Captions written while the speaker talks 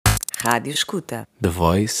Rádio Escuta. The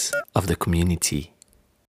voice of the community.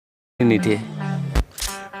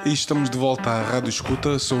 E estamos de volta à Rádio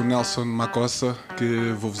Escuta. Sou o Nelson Macossa,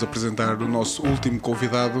 que vou-vos apresentar o nosso último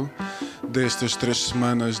convidado destas 3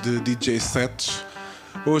 semanas de DJ sets.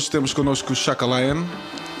 Hoje temos connosco o Shaka.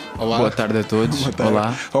 Olá. Boa tarde a todos. Tarde.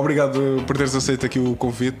 Olá. Obrigado por teres aceito aqui o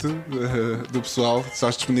convite do pessoal.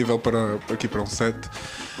 Estás disponível aqui para um set.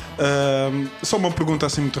 Só uma pergunta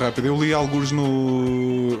assim muito rápida. Eu li alguns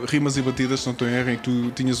no Rimas e Batidas, se não estou em erro, em que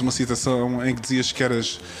tu tinhas uma citação em que dizias que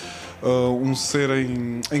eras um ser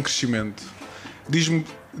em crescimento. Diz-me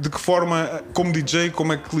de que forma, como DJ,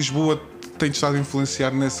 como é que Lisboa tem estado a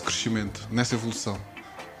influenciar nesse crescimento, nessa evolução?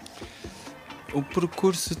 O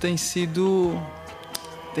percurso tem sido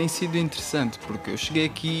interessante, porque eu cheguei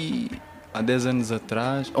aqui há 10 anos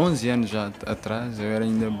atrás, 11 anos já atrás, eu era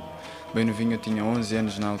ainda bem novinho, eu tinha 11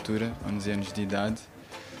 anos na altura, 11 anos de idade,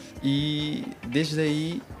 e desde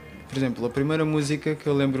aí, por exemplo, a primeira música que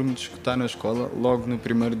eu lembro-me de escutar na escola, logo no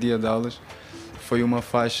primeiro dia de aulas, foi uma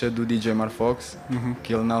faixa do DJ Marfox,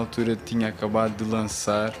 que ele na altura tinha acabado de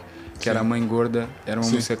lançar, que era A Mãe Gorda, era uma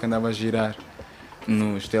música que andava a girar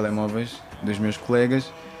nos telemóveis dos meus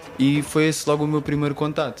colegas, e foi esse logo o meu primeiro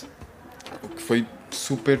contato, o que foi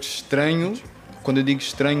super estranho. Quando eu digo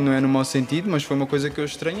estranho não é no mau sentido, mas foi uma coisa que eu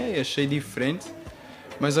estranhei, achei diferente,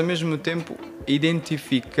 mas ao mesmo tempo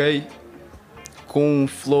identifiquei com um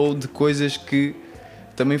flow de coisas que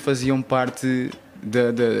também faziam parte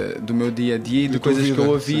do meu dia a dia e de coisas que eu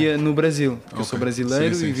ouvia no Brasil, porque eu sou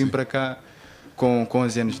brasileiro e vim para cá com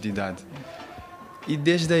 11 anos de idade. E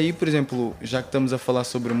desde aí, por exemplo, já que estamos a falar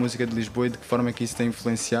sobre a música de Lisboa e de que forma é que isso tem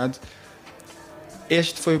influenciado,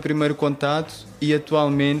 este foi o primeiro contato e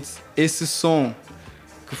atualmente esse som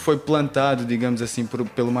que foi plantado, digamos assim,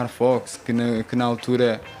 pelo Marfox, que na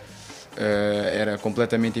altura era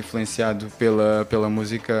completamente influenciado pela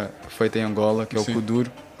música feita em Angola, que é o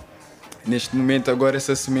Kuduro. Neste momento, agora,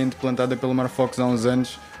 essa semente plantada pelo Marfox há uns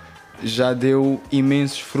anos já deu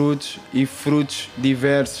imensos frutos e frutos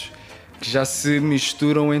diversos que já se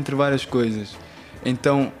misturam entre várias coisas.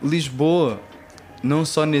 Então, Lisboa, não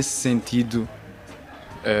só nesse sentido,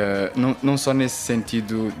 não só nesse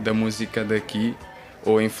sentido da música daqui,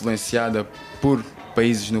 ou influenciada por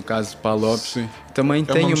países, no caso Palopes, também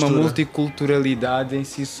tem uma multiculturalidade em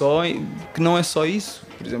si só, que não é só isso.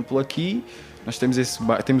 Por exemplo, aqui nós temos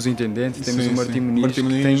temos o Intendente, temos o Martim Muniz, que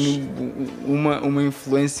tem uma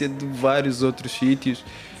influência de vários outros sítios.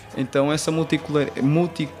 Então essa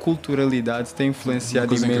multiculturalidade tem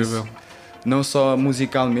influenciado imenso, incrível. Não só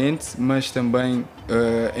musicalmente, mas também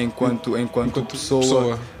enquanto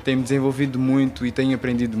pessoa. Tenho desenvolvido muito e tenho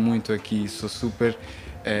aprendido muito aqui. Sou super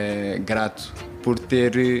grato por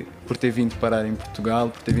ter vindo parar em Portugal,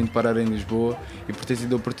 por ter vindo parar em Lisboa e por ter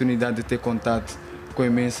tido a oportunidade de ter contato com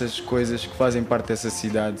imensas coisas que fazem parte dessa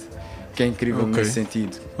cidade, que é incrível nesse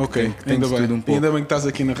sentido. Tem ainda bem. Tudo um pouco. Ainda bem que estás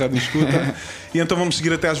aqui na Rádio Escuta. E então vamos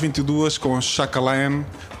seguir até às 22 com a Shaka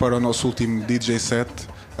para o nosso último DJ set.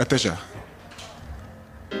 Até já.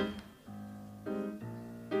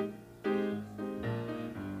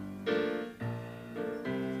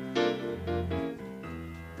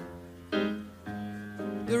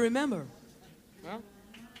 You remember?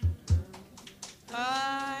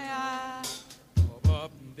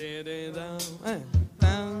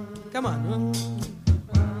 Come on.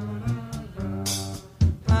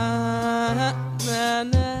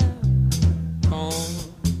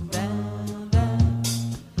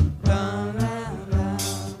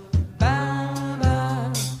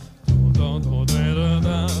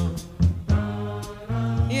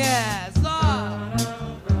 Yes,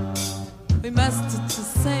 we must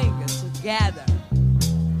sing together.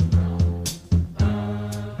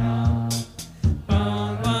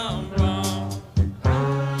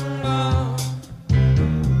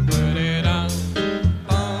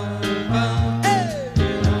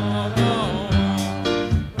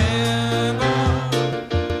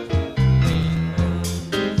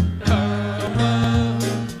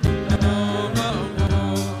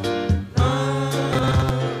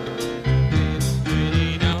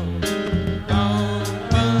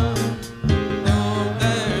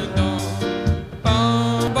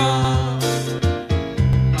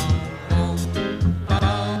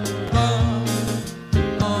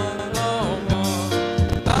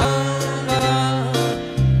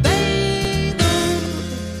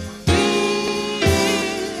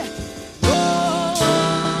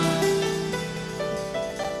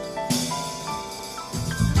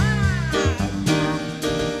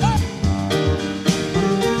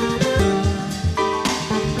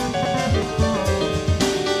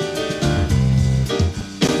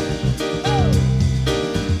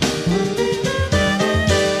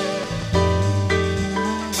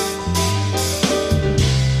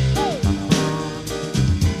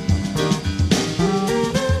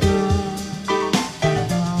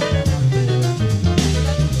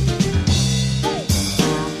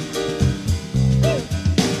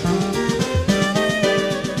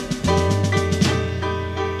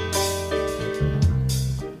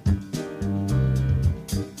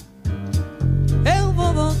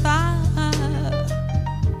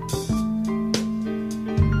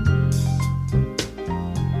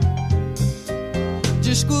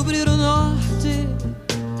 descobrir o norte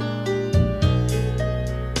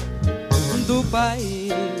do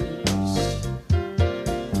país.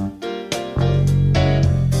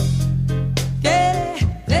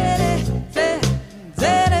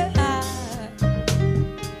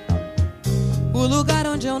 O lugar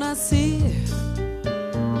onde eu nasci,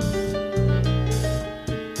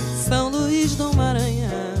 São Luís do Maranhão.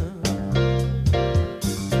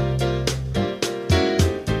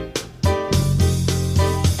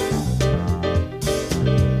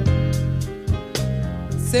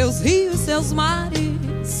 Seus rios, seus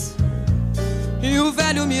mares, e o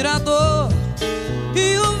velho mirador,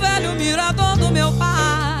 e o velho mirador do meu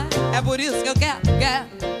pai. É por isso que eu quero,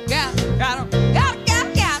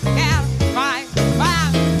 vai,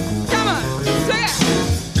 come on, sing it.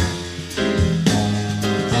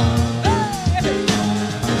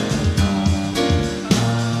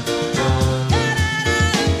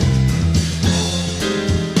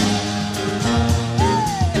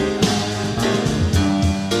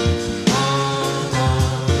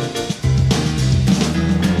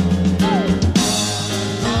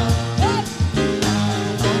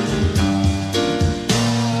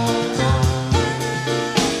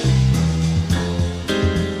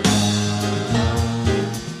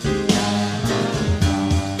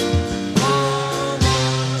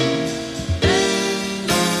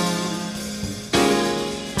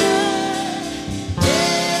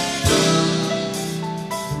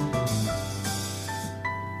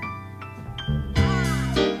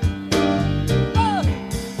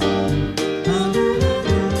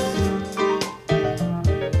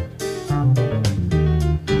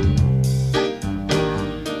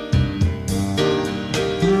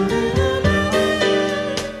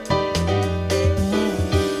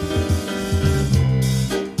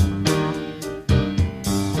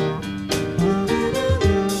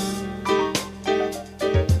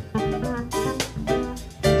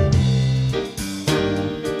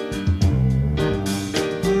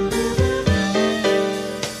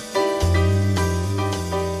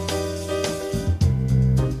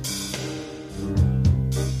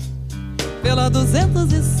 Pela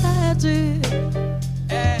 207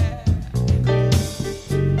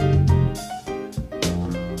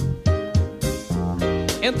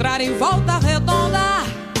 entrar em Volta Redonda,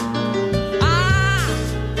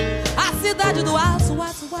 a cidade do aço,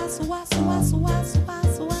 aço, aço, aço, aço, aço,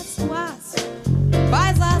 aço, aço, aço.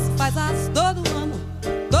 Faz aço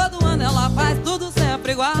todo ano ela faz tudo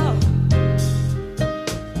sempre igual.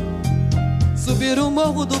 Subir o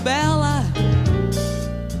morro do Bela,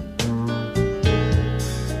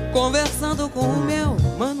 conversando com o meu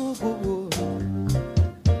mano Gugu,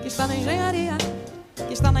 que está na engenharia,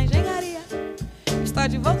 está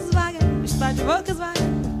de Volkswagen,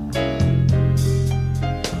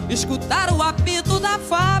 escutar o apito da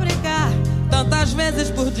fábrica tantas vezes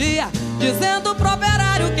por dia, dizendo pro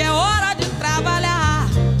operário que é hora de trabalhar.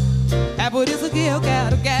 É por isso que eu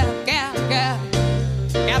quero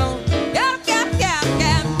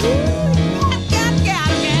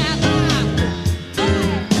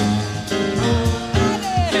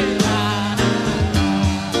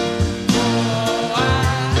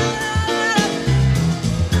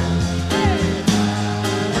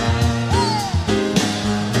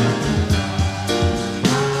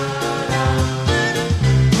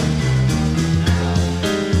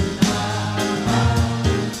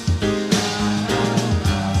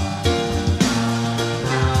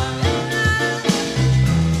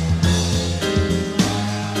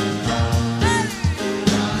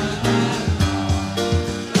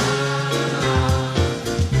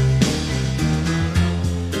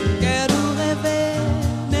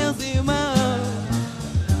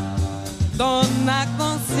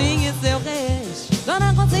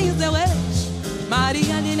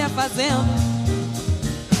fazendo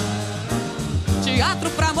teatro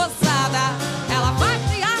pra moçada, ela faz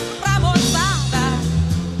teatro pra moçada.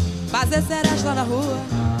 Fazer seresta na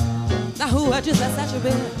rua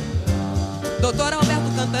 17B. Doutor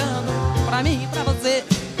Alberto cantando pra mim e pra você,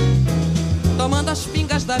 tomando as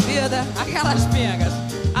pingas da vida, aquelas pingas,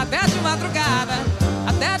 até de madrugada.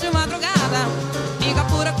 Pinga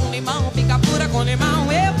pura com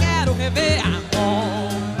limão, eu quero rever a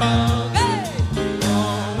bomba.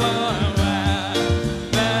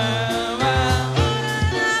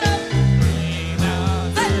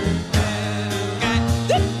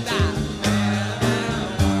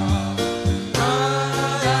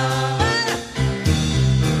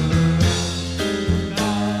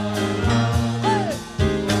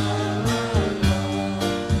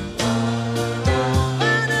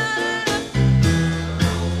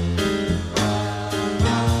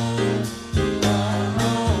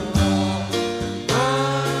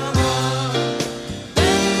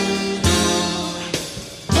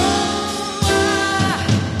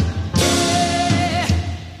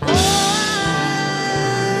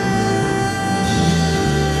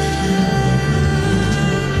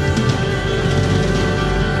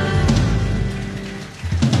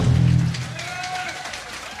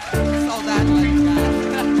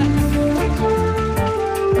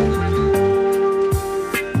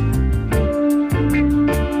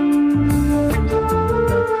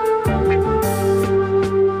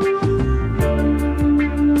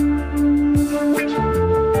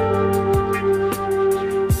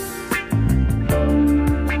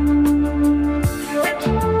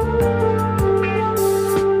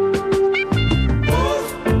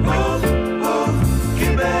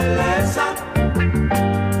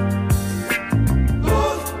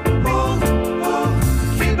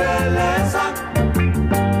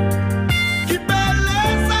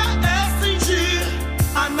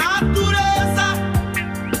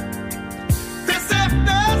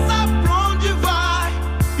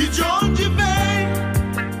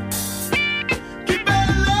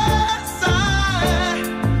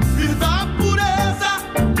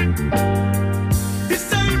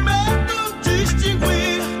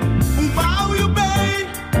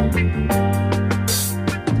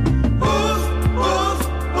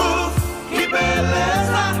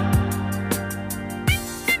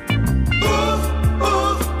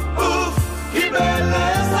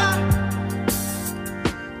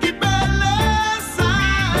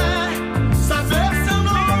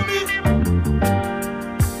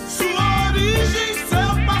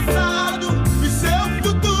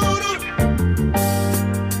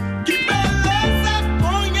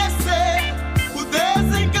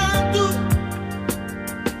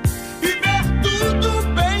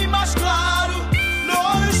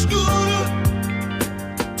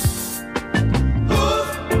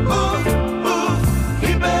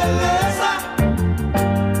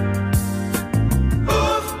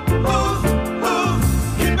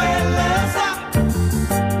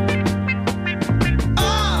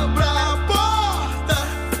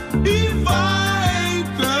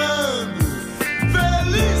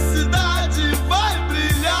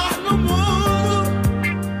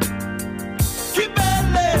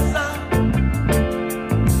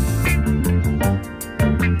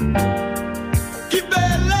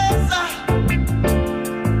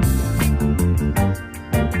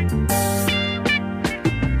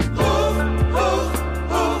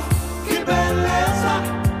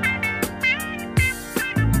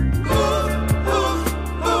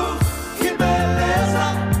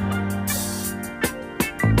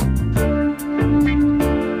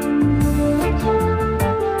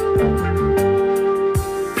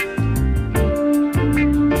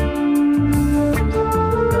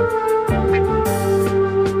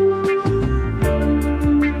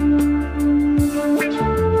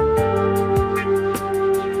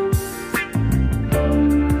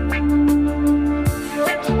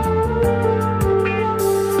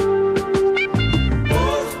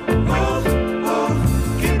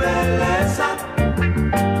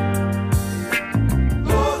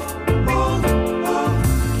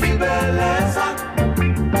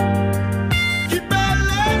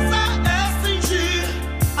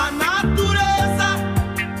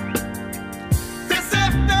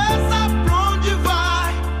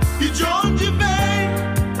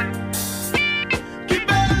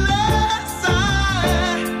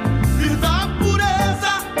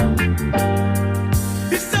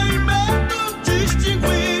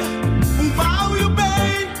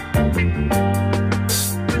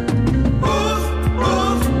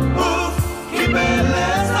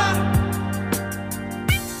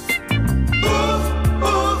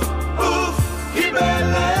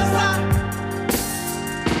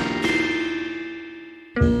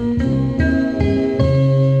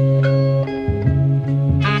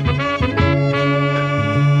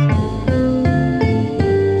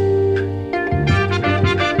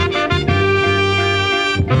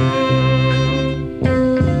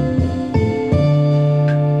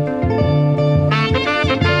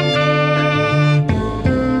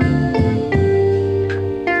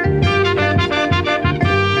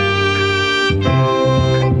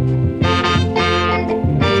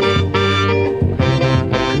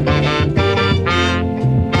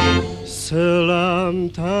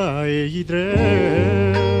 ሰላምታዬ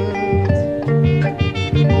ይድረስ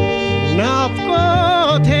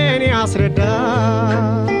ናፍቆቴን ያስረዳ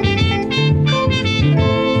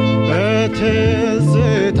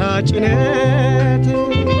በትዝታ ጭነት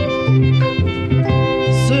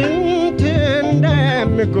ስንት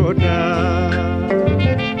እንደምጎዳ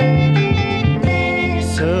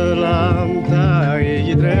ሰላምታዬ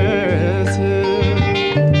ይድረስ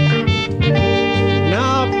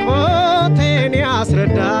ናፍቆቴን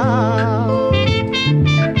ያስረዳ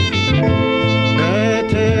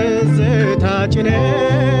በትዝታ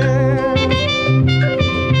ጭነት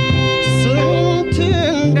ስንት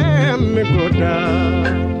እንደምጎዳ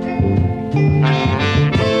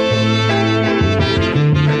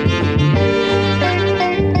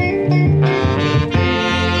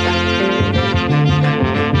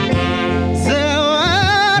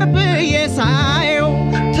ዘወር ብዬ ሳየው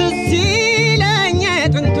ትዝ ይለኝ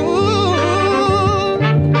ጥንቱ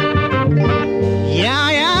ያ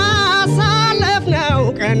ያሳለፍነው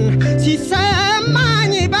ቀን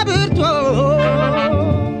ሲሰማኝ በብርቱ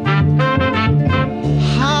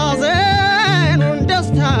ሐዘኑን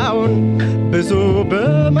ደስታውን ብዙ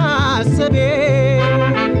በማሰቤ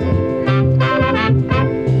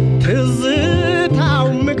ትዝታው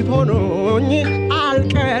ምግብ ሆኖኝ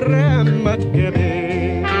አልቀረም መጥገቤ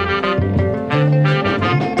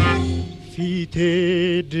ፊቴ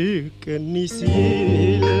ድቅን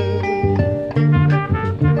ሲል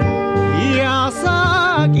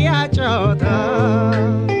ያሳቅ ያጫወታ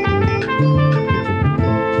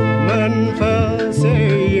መንፈሴ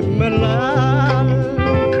ይመላል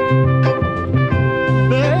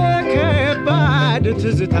በከባድ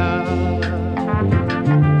ትዝታ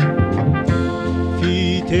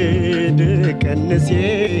ፊቴ ድቅን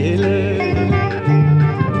ሲል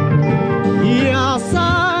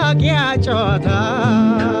ያሳቅ ያጫወታ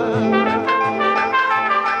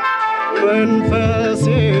መንፈሴ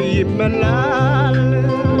ይመላል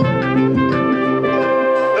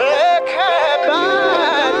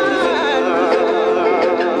በከባድ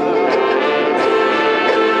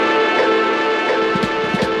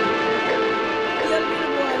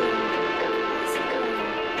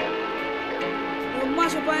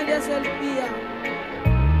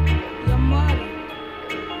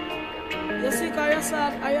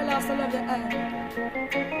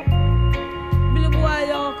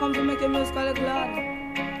Come to make a musical glad.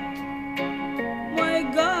 My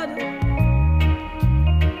God.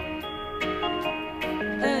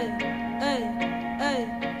 Hey, hey, hey,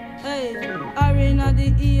 hey. Arena the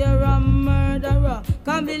era murderer.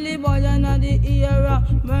 Can't believe boy in the era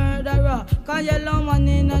murderer. Can't yellow man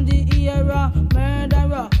in the era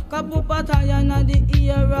murderer. Can't put pataya in the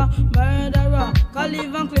era murderer. Can't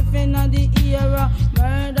live on cliff in the era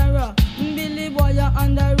murderer. Billy boy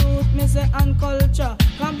under root, me say and culture.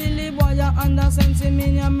 Come Billy boy under sense,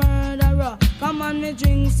 me a murderer. Come on, me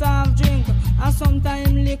drink soft drink, and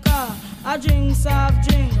sometime liquor. I drink soft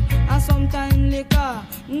drink, and sometime liquor.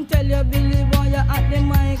 Tell you Billy boy at the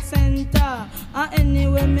mic center. And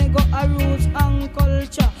anyway me go a roots and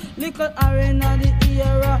culture. Little arena the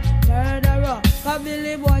era murderer. Cause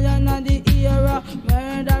Billy boy in the era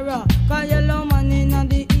murderer. Cause yellow man in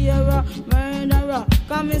the era murderer.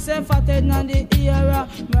 Cause me say fathead in the era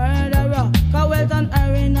murderer. Cause Welton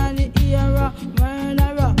arena the era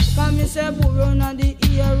murderer. Cause me say Burro in the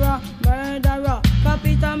era murderer. Cause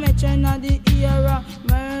Peter Meche in the era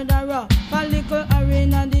murderer. Cause little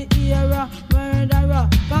arena the era murderer.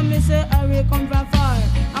 Cause me say Harry come from far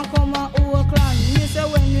and come a Oakland. Me say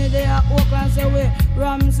when me there at Oakland say we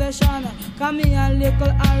Ram session. Cause me and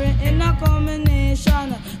little Harry in a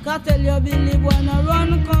combination. Cause tell you Billy boy no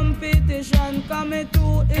run competition. Cause me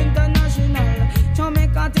too international.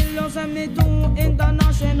 Jamaica tell you say me too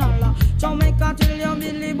international. Jamaica tell you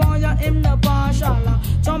Billy boy you him the partial.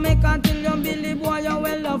 Jamaica tell you Billy boy you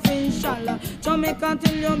well official. Jamaica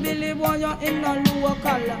tell you Billy boy you him no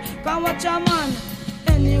local. Cause watch a man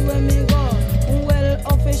anywhere me go well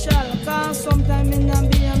official. Cause sometime in a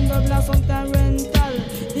BMW, sometime rental.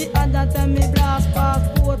 The other time me blast past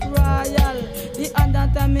Port Royal. The other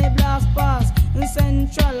time me blast past in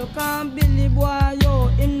Central. Cause Billy boy yo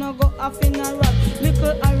him no go a funeral.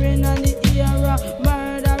 Little arena the era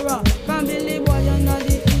murderer. Cause Billy boy you know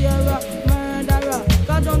the era murderer.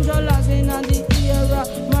 Cause John Jolas in the era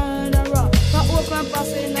murderer. Cause Oakland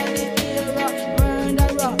pass in the era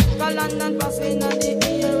murderer. Cause London pass in the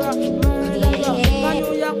era murderer. Cause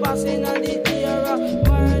New York pass in the era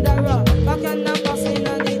murderer. Cause Canada pass in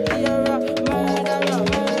the era murderer.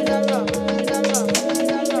 Murderer,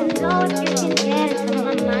 murderer,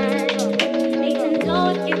 murderer. Make some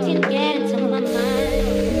notes, you can get it to my mind.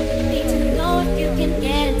 Make some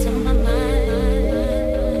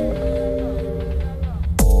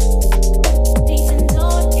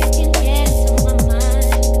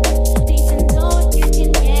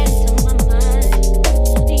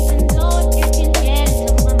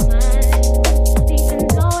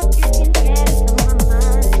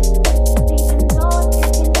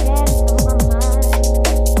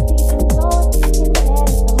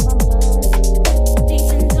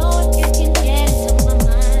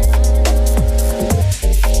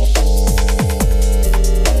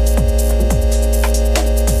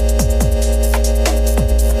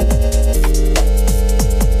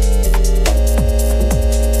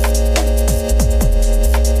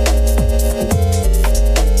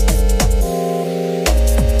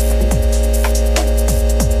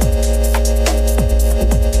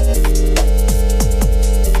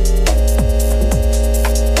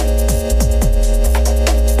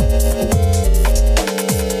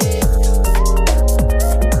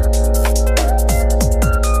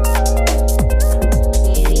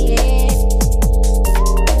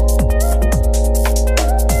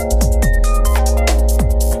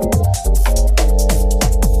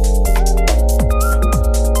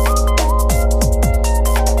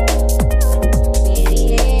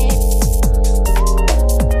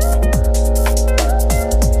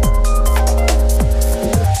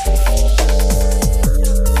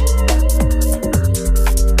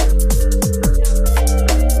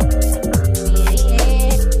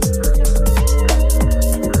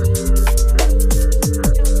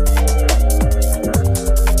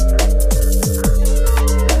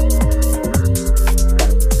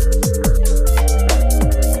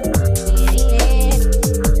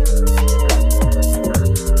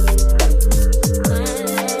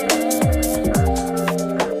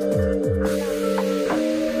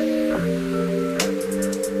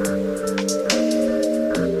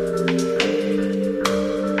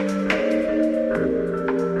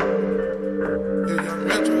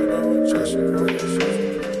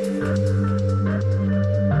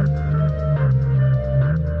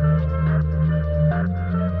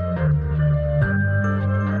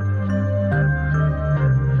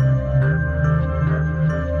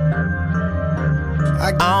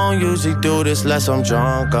I don't usually do this unless I'm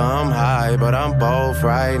drunk or I'm high, but I'm both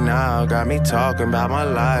right now. Got me talking about my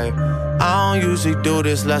life. I don't usually do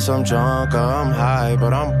this unless I'm drunk or I'm high,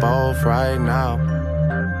 but I'm both right now.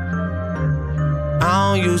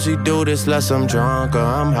 I don't usually do this unless I'm drunk or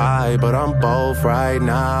I'm high, but I'm both right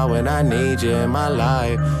now, and I need you in my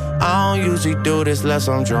life. I don't usually do this unless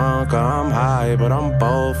I'm drunk or I'm high, but I'm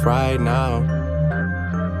both right now.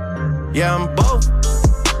 Yeah, I'm both.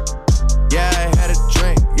 Yeah, I had a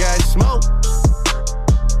drink, yeah, I smoke.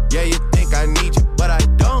 Yeah, you think I need you, but I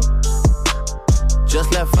don't.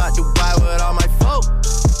 Just left out Dubai with all my folk.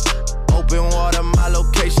 Open water, my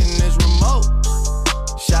location is remote.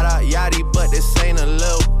 Shout out Yachty, but this ain't a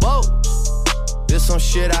little boat. This some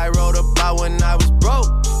shit I wrote about when I was broke.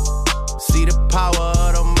 See, the power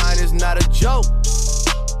of the mind is not a joke.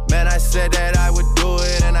 Man, I said that I would do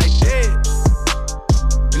it and I did.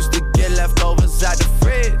 Used to get leftovers out the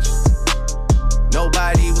fridge.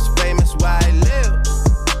 Nobody was famous where I live,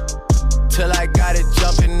 till I got it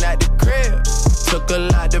jumping at the crib. Took a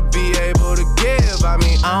lot to be able to give. I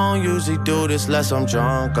mean, I don't usually do this unless I'm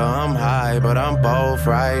drunk or I'm high, but I'm both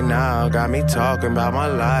right now. Got me talking about my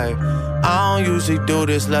life. I don't usually do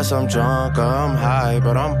this unless I'm drunk or I'm high,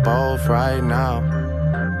 but I'm both right now.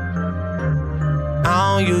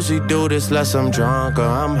 I don't usually do this unless I'm drunk or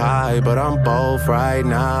I'm high, but I'm both right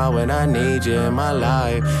now, and I need you in my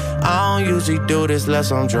life. I don't usually do this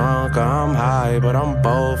unless I'm drunk or I'm high, but I'm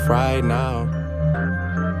both right now.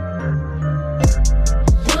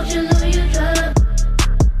 Don't you know you drive?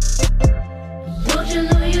 Don't you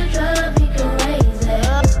know you drive me crazy?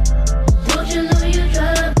 Don't you know you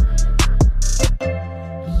drive?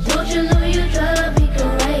 Don't you know you drive me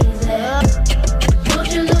crazy? Don't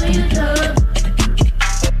you know you drive?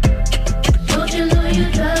 Don't you know you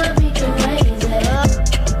drive me crazy?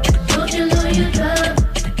 Don't you know you drive?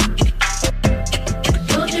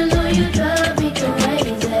 Don't you know you drive me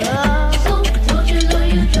crazy? Don't you know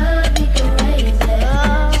you drive me crazy?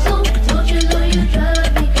 Don't you know you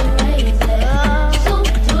drive me crazy?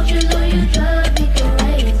 Don't you know you drive me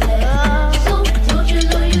crazy? Don't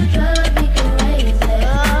you know you drive me crazy?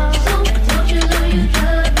 Don't you know you drive me crazy? Don't you know you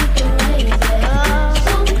drive me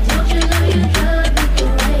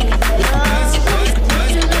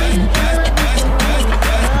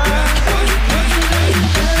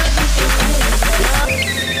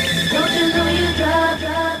Don't you know you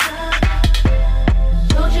drive?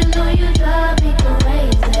 Don't you know you drive me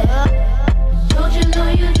crazy? Don't you know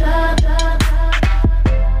you drive?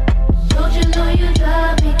 Don't you know you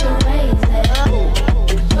drive me crazy?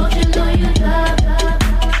 Don't you know you drive?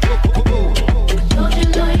 Don't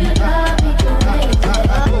you know you drive me crazy?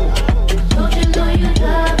 Don't you know you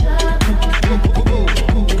drive? Don't you know you drive me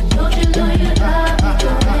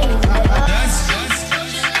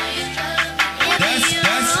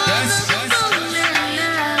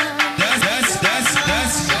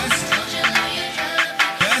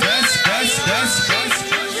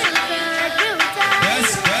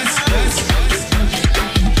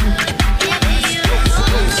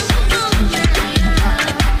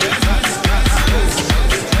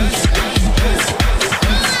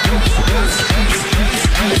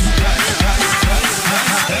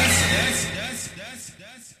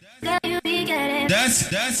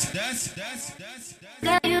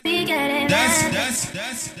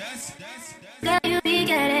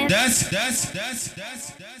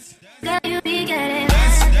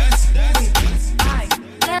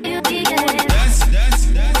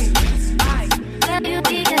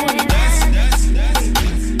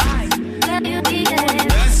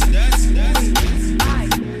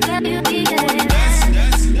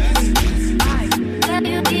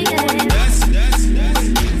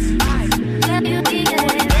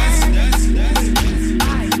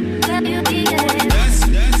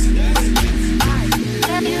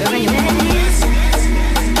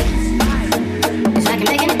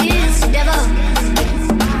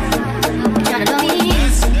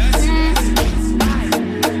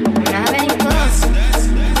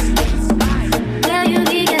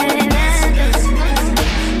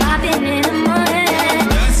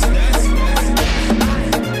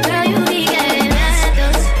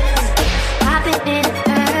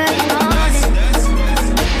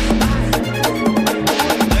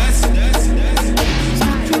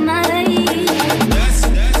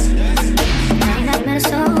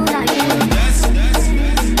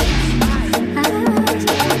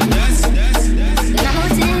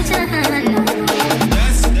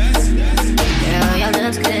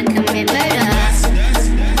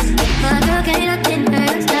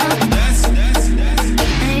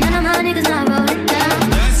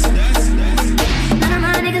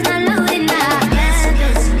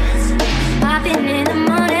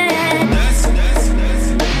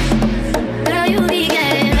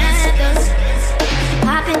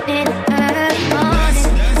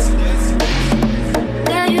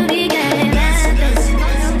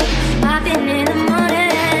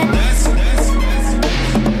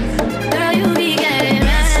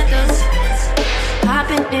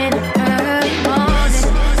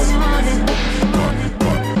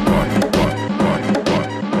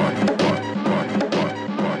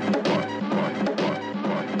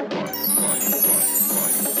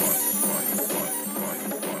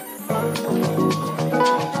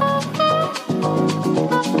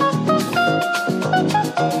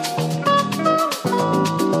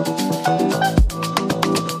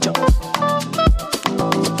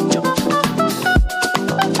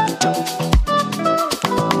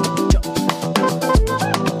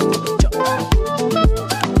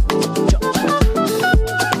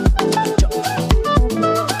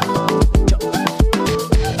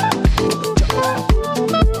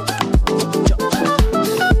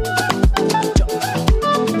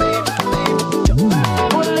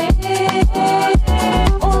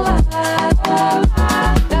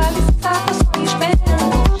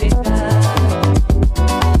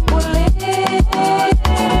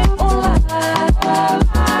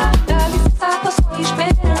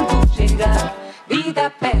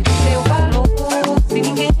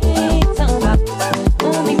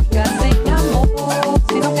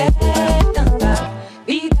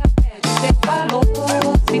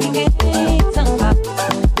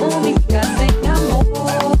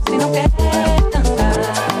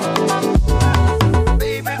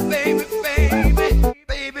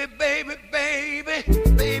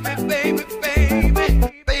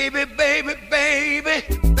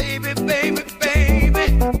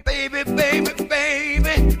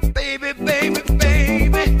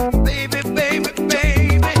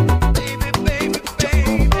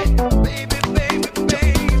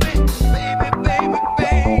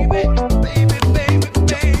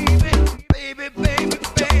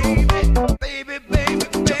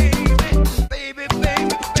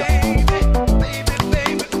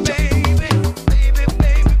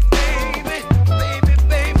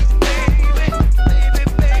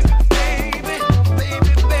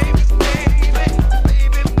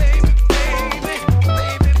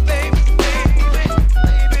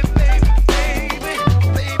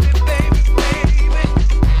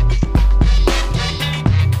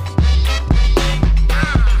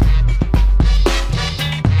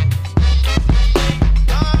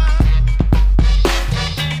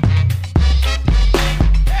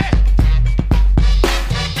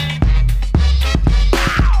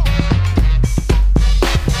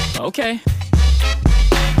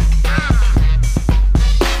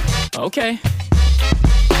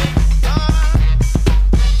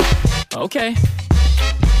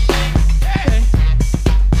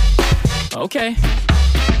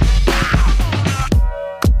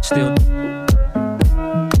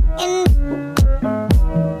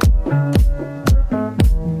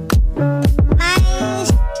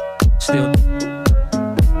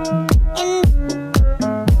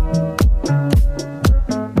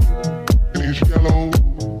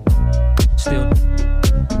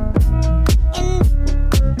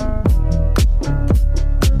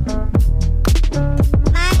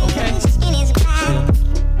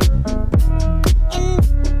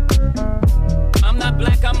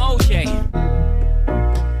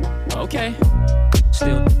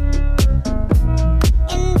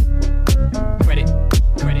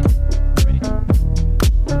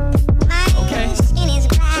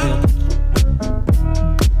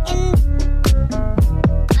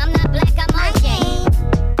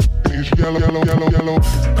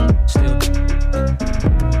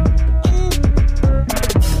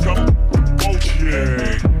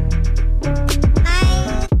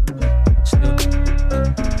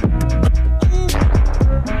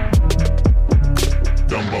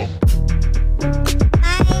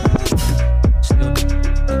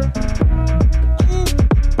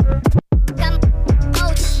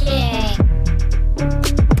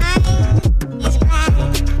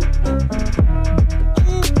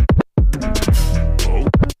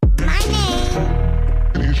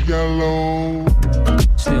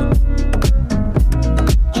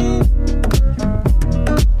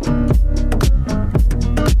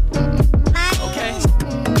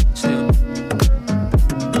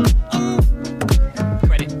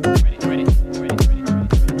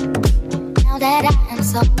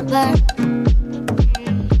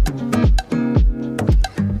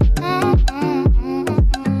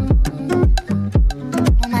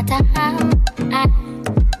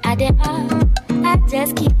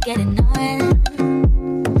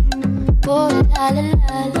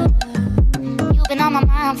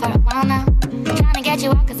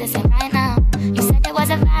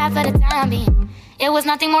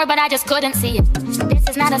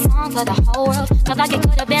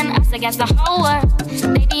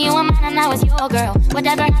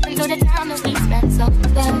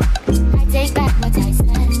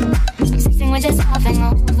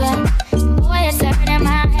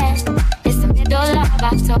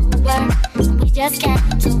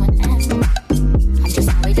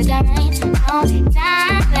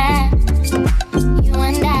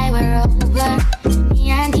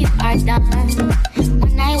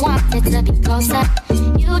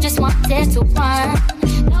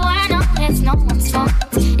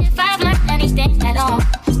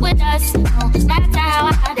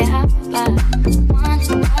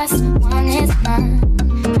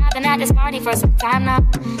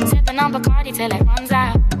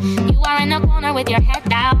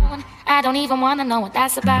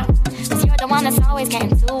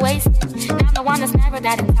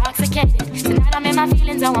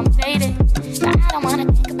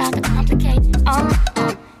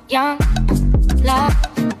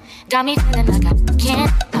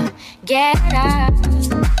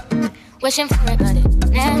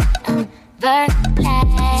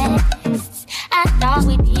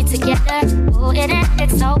together. Oh, it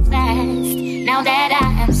ended so fast. Now that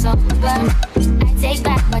I am sober, I take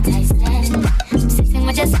back what I said. I'm sitting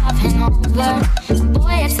with this soft hangover.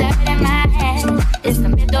 Boy, it's hurting my head. It's the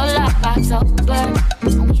middle of October,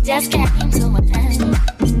 and we just came to an end.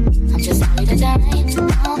 I'm just sorry to die.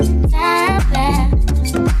 No time left.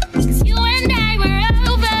 'Cause you and I were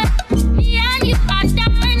over. Me and you are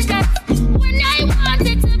done. 'Cause when I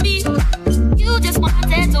wanted to be, you just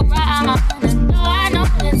wanted to run. And no, I know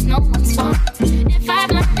it's no one's fault. If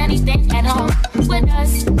I've learned anything at all with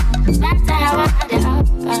us, no matter how I had it up,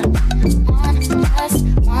 1 plus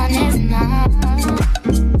 1 is enough.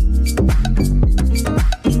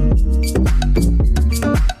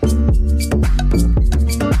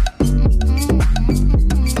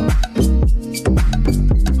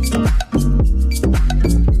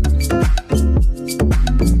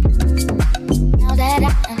 Now that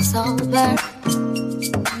I am sober,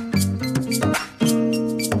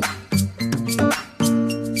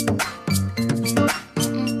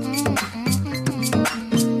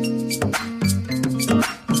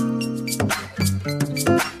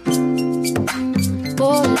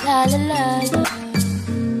 oh la la la la.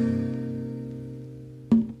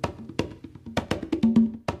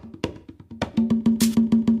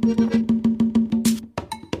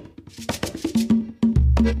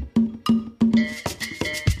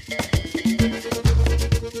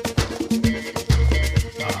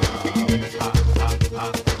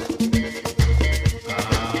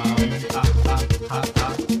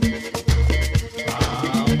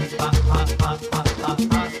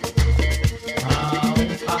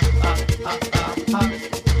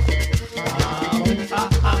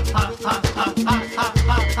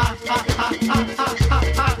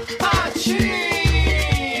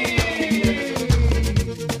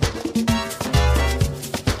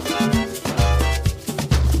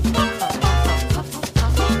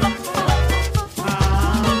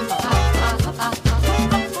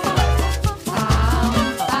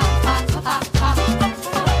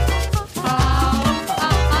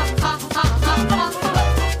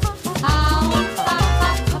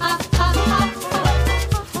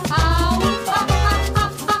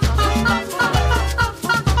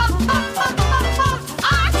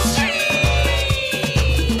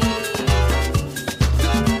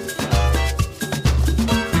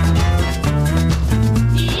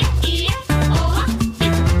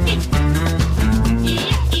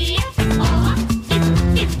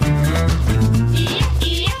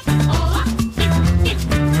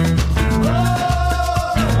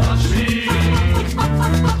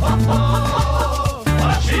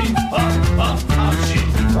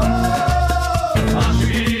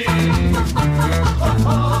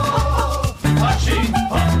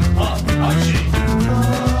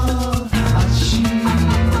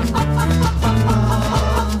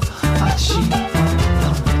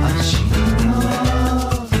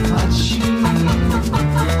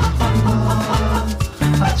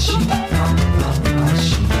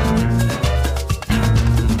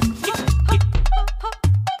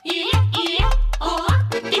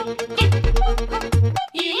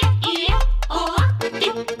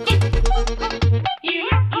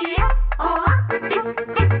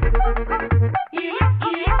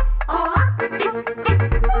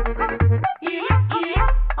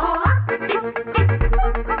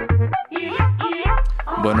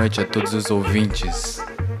 Boa noite a todos os ouvintes.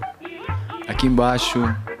 Aqui embaixo,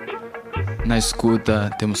 na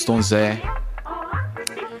escuta, temos Tom Zé,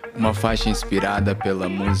 uma faixa inspirada pela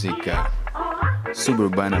música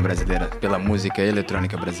suburbana brasileira, pela música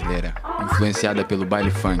eletrônica brasileira, influenciada pelo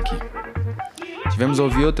baile funk. Tivemos a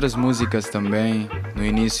ouvir outras músicas também. No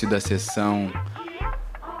início da sessão,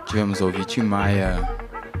 tivemos a ouvir Tim Maia,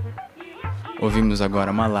 ouvimos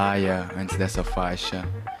agora Malaya antes dessa faixa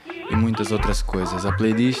e muitas outras coisas. A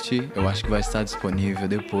playlist eu acho que vai estar disponível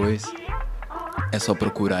depois. É só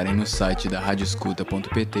procurarem no site da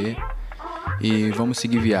radioescuta.pt e vamos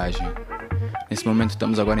seguir viagem. Nesse momento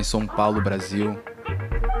estamos agora em São Paulo, Brasil.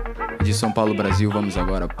 E de São Paulo, Brasil, vamos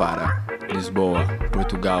agora para Lisboa,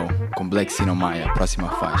 Portugal, com Black Sino Maia, próxima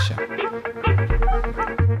faixa.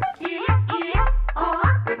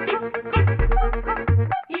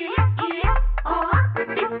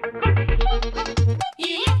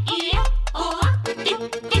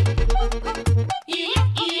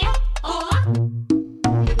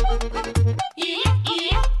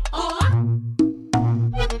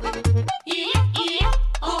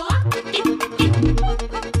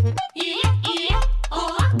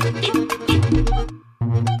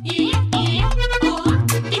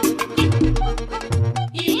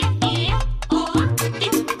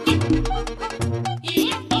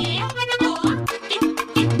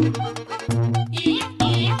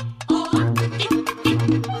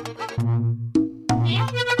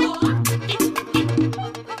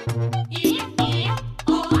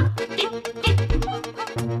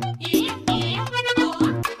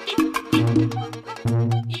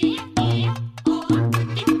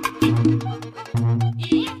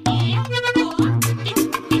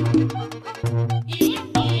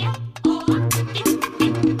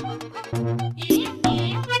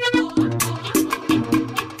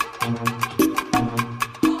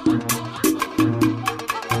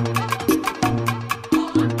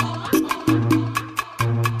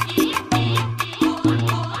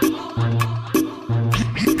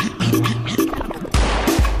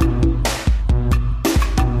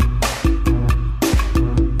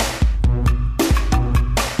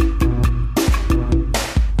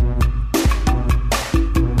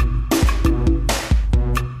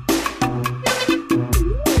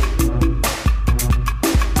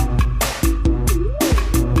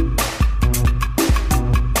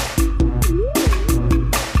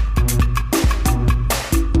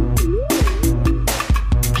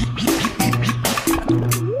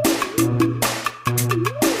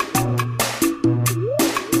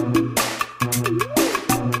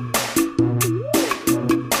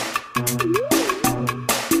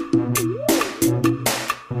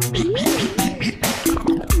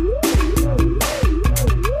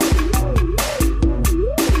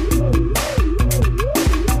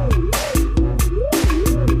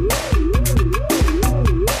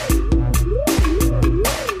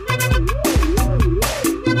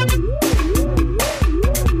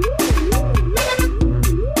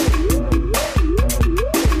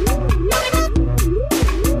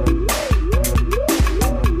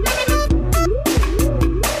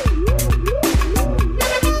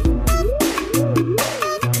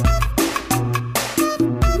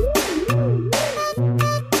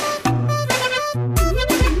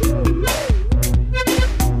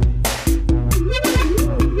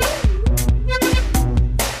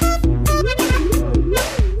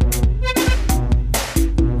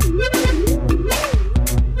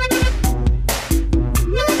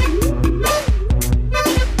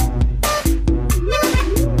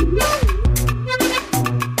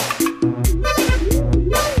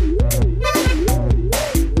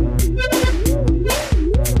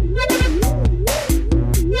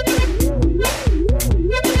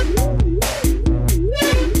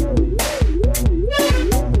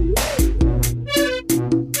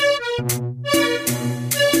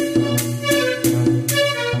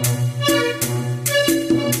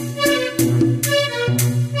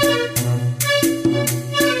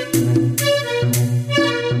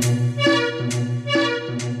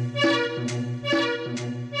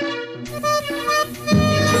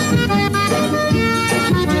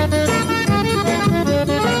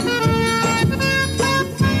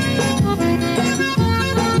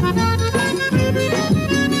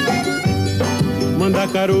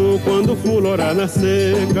 Mandacaru quando fulora na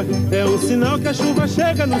seca é um sinal que a chuva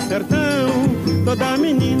chega no sertão. Toda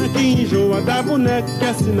menina que enjoa da boneca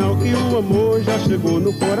é sinal que o amor já chegou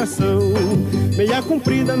no coração. Meia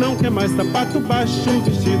comprida não quer mais sapato baixo,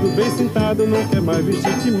 vestido bem sentado não quer mais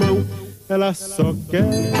vestir de mão. Ela só quer,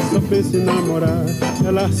 só pensa em namorar.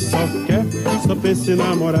 Ela só quer, só pensa em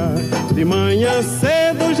namorar. De manhã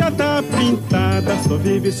cedo já tá pintada, só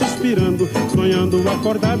vive suspirando, sonhando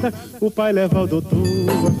acordada. O pai leva ao doutor,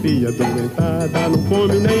 a filha doentada, não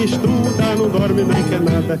come nem estuda, não dorme nem quer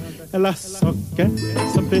nada. Ela só quer,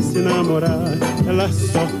 só pensa em namorar. Ela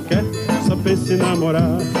só quer, só pensa em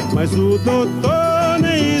namorar. Mas o doutor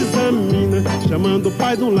nem examina, chamando o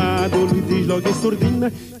pai de um lado, lhe diz logo em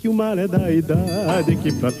surdina que o mal é da idade,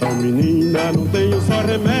 que pra tal menina não tem um só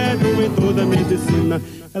remédio em toda a medicina.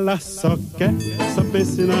 Ela só quer, só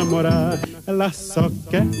pensa em namorar. Ela só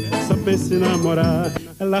quer, só pensa em namorar.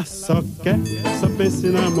 Ela só quer, só pensa em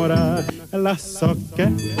namorar. Ela só quer,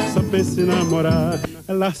 só pensa em namorar.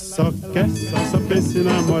 Ela só quer, só pensa em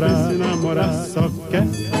namorar. Ela só quer,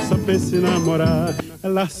 só pensa em namorar.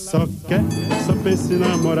 Ela só quer, só pensa em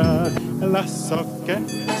namorar. Ela só quer,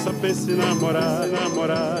 só pensa em namorar.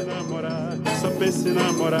 Namorar, namorar, só pensa em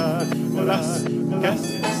namorar. Ela quer,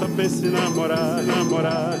 só pensa em namorar.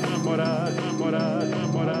 Namorar, namorar, namorar,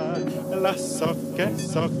 namorar. Ela só quer,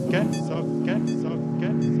 só quer, só quer, só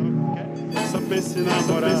quer, só quer. Só pensa em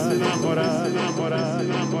namorar, namorar, namorar,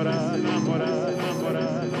 namorar, namorar,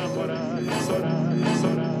 namorar, namorar, sorar,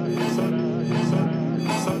 sorar, sorar, sorar,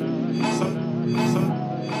 sorar, sorar,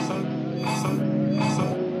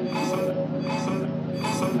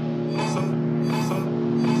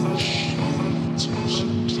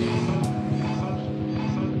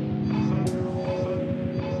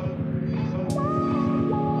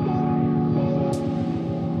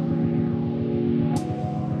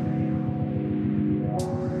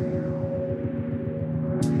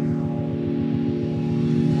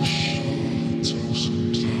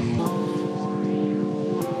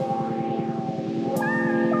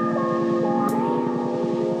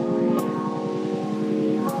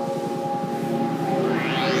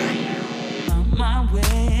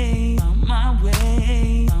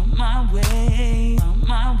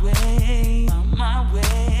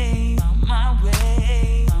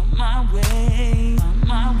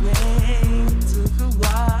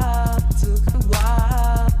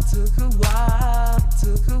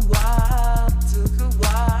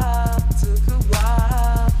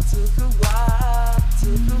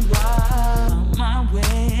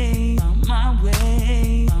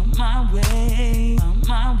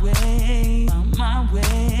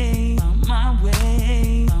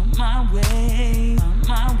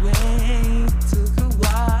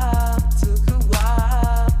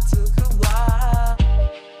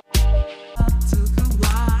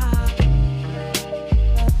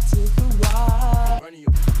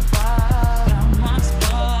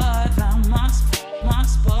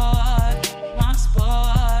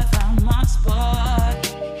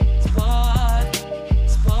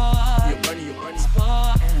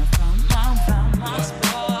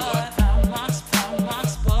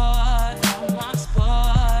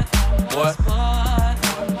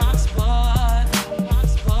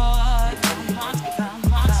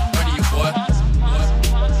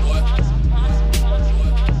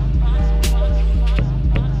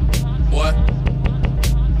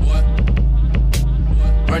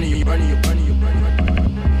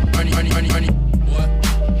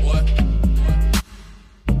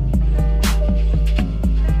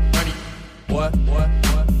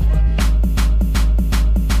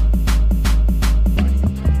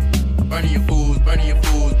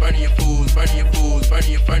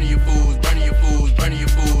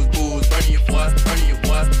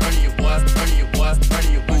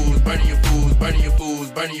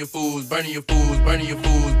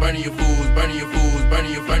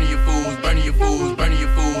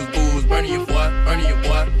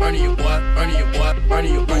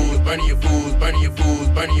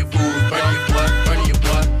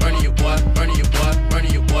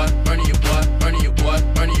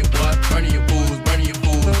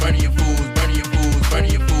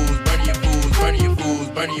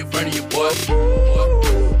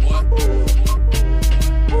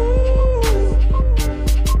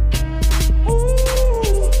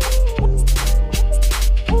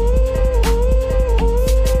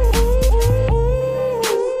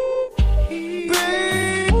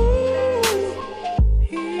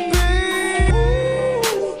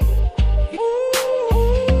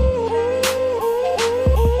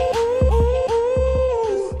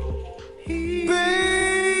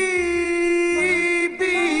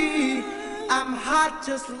 hot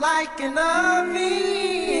just like an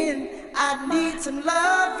oven. I need some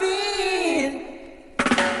loving.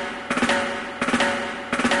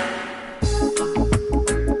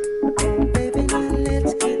 Baby, now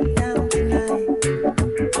let's get down tonight.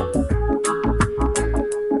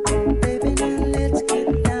 Baby, now let's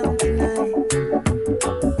get down tonight.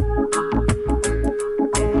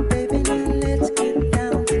 Baby, now let's get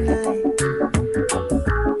down tonight.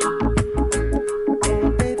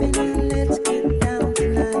 Baby, now let's get down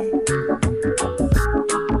tonight.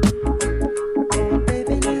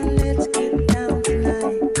 Baby, now let's get down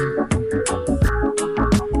tonight.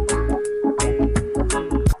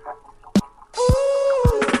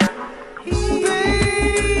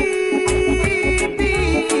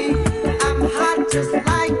 Baby, I'm hot just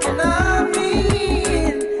like an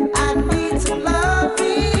oven. I need some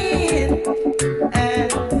loving.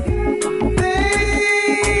 And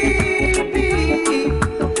baby,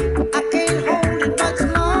 I can't hold it much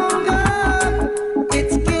longer.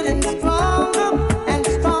 It's getting stronger and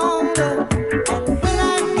stronger. And when I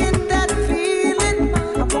get that feeling, I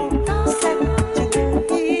want sexual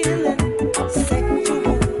healing,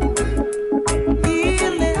 sexual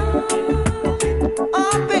healing.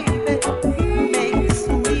 Oh, baby, makes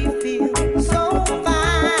me feel so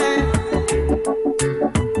fine.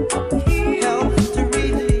 Helps to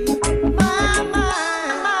relieve my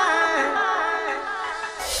mind.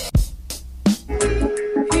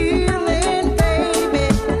 Healing, baby,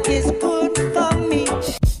 is good for me.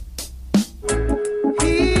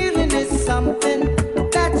 Healing is something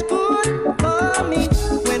that's good for me.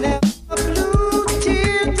 Whenever blue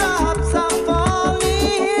teardrops are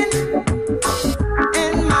falling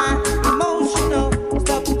and my emotional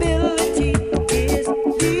stability is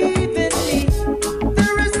leaving me,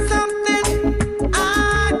 there is something I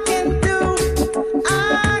can do. I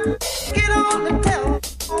get on the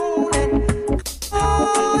telephone and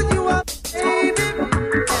call you up, baby.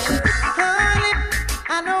 Honey,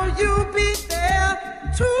 I know you'll be there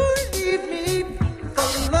to leave me. The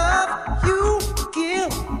love you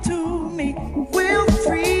give to me will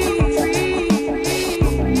free.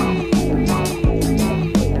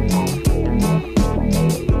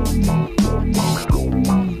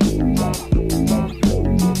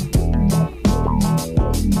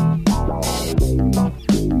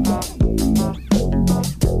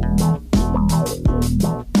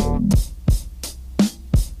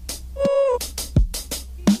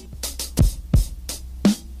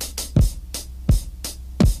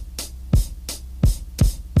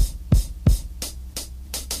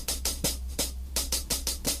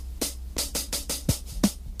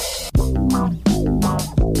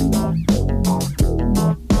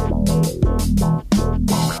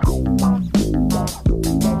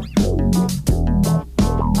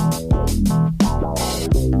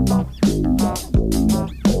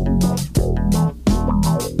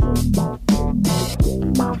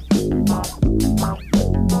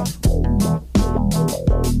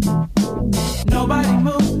 Nobody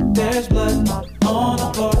move, there's blood on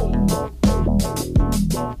the floor.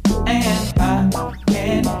 And I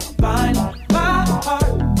can't find my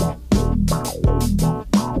heart.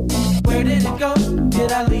 Where did it go?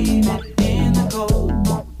 Did I leave it in the cold?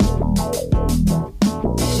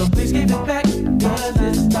 So please give it back, 'cause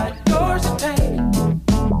it's not yours to take.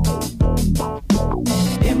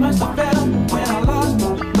 It must have fell when I lost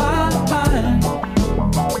my mind.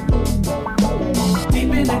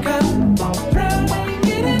 Deep in the cup, drowning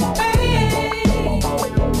in its pain.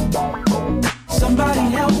 Somebody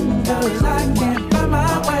help, 'cause I can't find my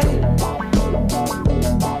way.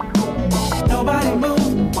 Nobody move,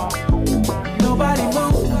 nobody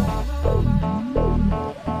move.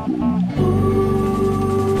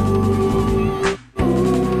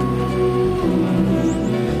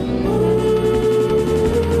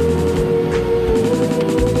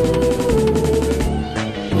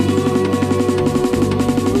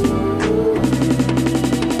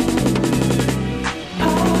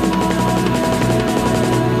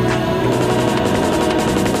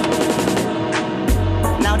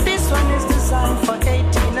 Now this one is designed for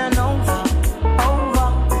 18 and over. Over,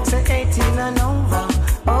 say 18 and over.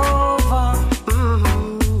 Over,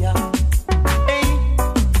 yeah. Hey,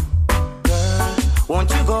 girl, won't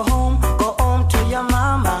you go home to your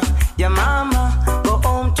mama? Your mama, go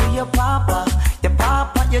home to your papa. Your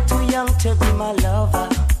papa, you're too young to be my lover.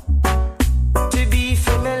 To be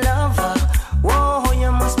for me lover. Whoa,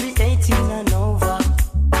 you must be 18 and over.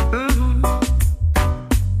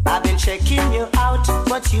 I've been checking you out,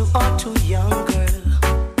 but you are too young, girl.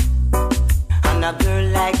 And a girl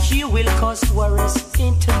like you will cause worries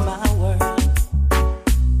into my world.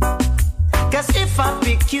 'Cause if I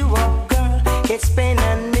pick you up, girl, it's pain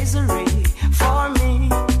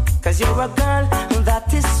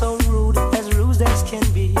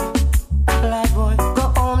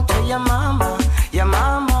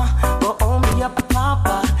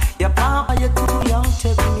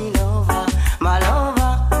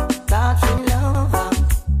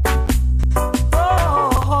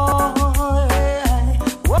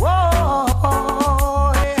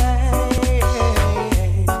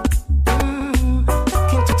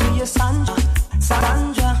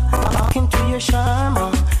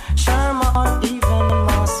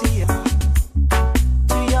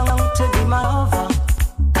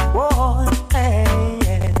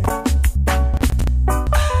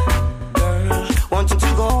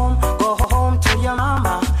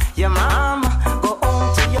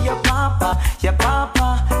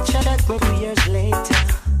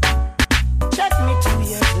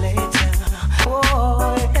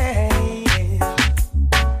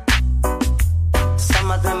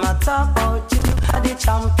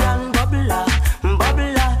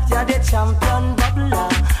champion bubbler,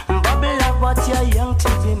 bubbler, but you're young to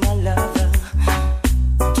be my lover.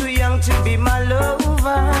 Too young to be my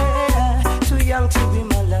lover, yeah. Too young to be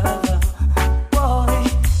my lover. Boy,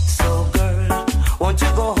 so girl, won't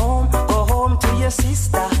you go home to your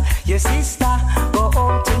sister, go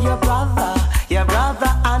home to your brother,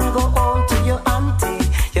 and go home to your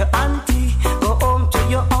auntie, go home to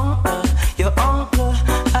your uncle,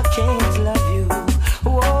 I can't love you,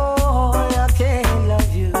 whoa, I can't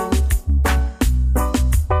love you.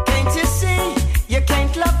 Can't you see, you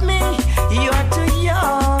can't love me, you're too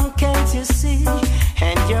young, can't you see,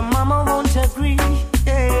 and your mama won't agree,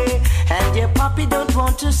 yeah. And your papi don't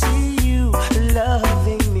want to see you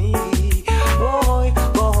loving me. Boy,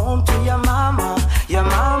 go home to your mama,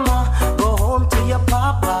 go home to your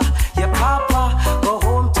papa, go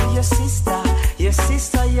home to your sister,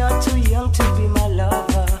 you're too young to be my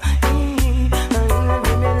lover. Be my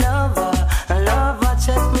lover,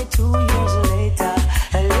 check me 2 years later,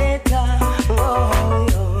 oh,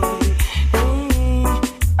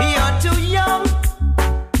 you're too young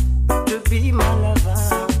to be my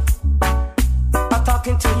lover. I'm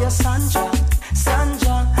talking to your Sandra,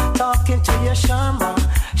 talking to your Sharma,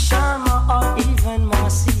 or even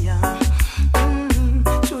Marcia.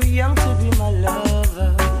 Too young to be my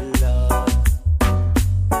lover, Lord.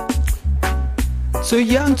 So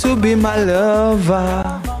young to be my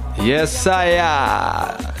lover. Yes, I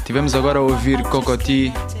am. Tivemos agora a ouvir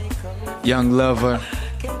Cocoti, Young Lover.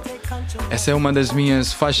 Essa é uma das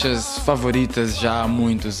minhas faixas favoritas já há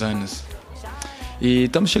muitos anos. E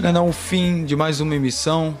estamos chegando ao fim de mais uma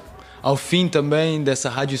emissão, ao fim também dessa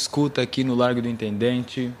rádio escuta aqui no Largo do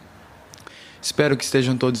Intendente. Espero que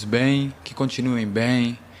estejam todos bem, que continuem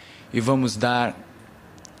bem e vamos dar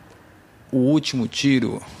o último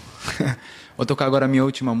tiro. Vou tocar agora a minha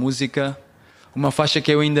última música, uma faixa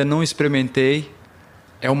que eu ainda não experimentei,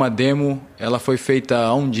 é uma demo, ela foi feita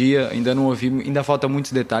há um dia, ainda não ouvi, ainda falta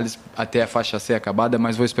muitos detalhes até a faixa ser acabada,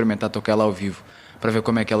 mas vou experimentar tocar ela ao vivo para ver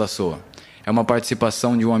como é que ela soa. É uma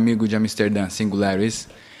participação de um amigo de Amsterdã, Singularis,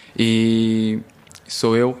 e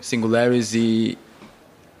sou eu, Singularis e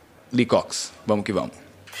Lee Cox. Vamos que vamos.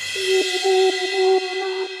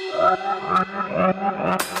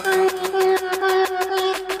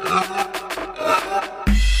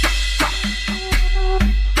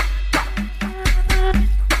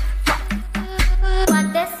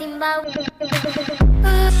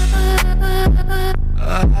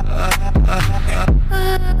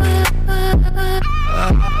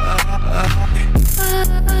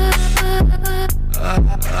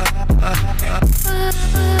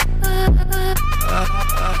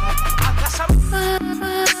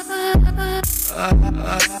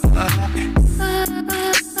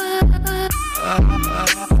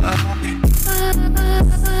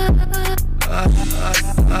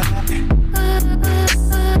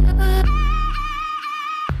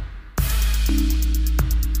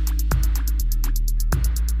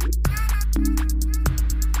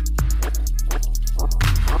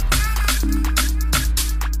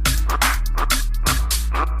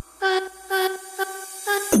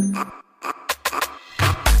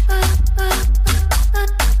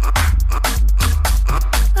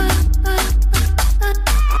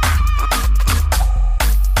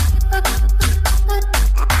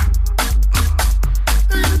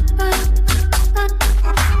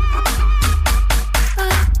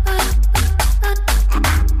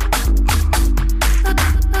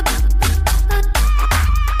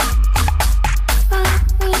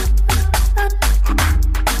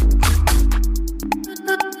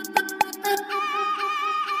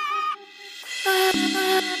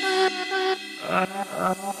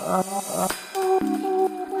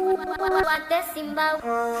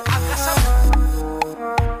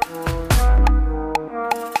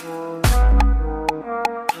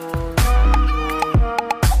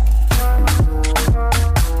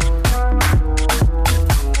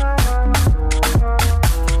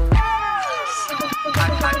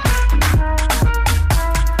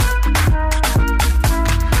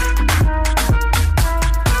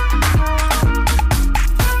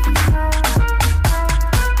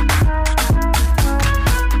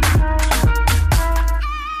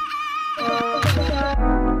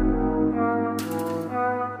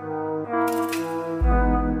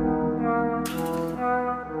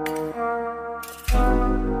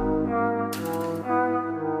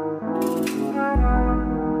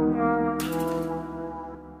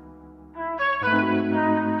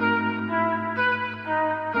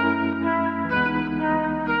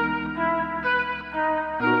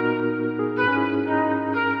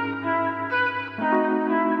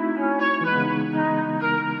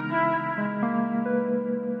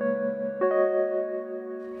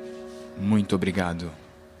 Muito obrigado.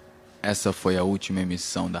 Essa foi a última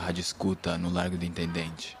emissão da Rádio Escuta no Largo do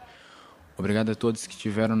Intendente. Obrigado a todos que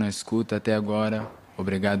estiveram na escuta até agora.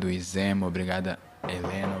 Obrigado, Izema. Obrigada,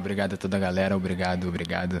 Helena. Obrigado a toda a galera.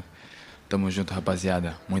 Obrigado. Tamo junto,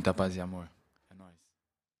 rapaziada. Muita paz e amor. É nóis.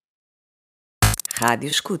 Rádio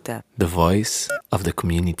Escuta. The voice of the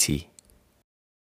community.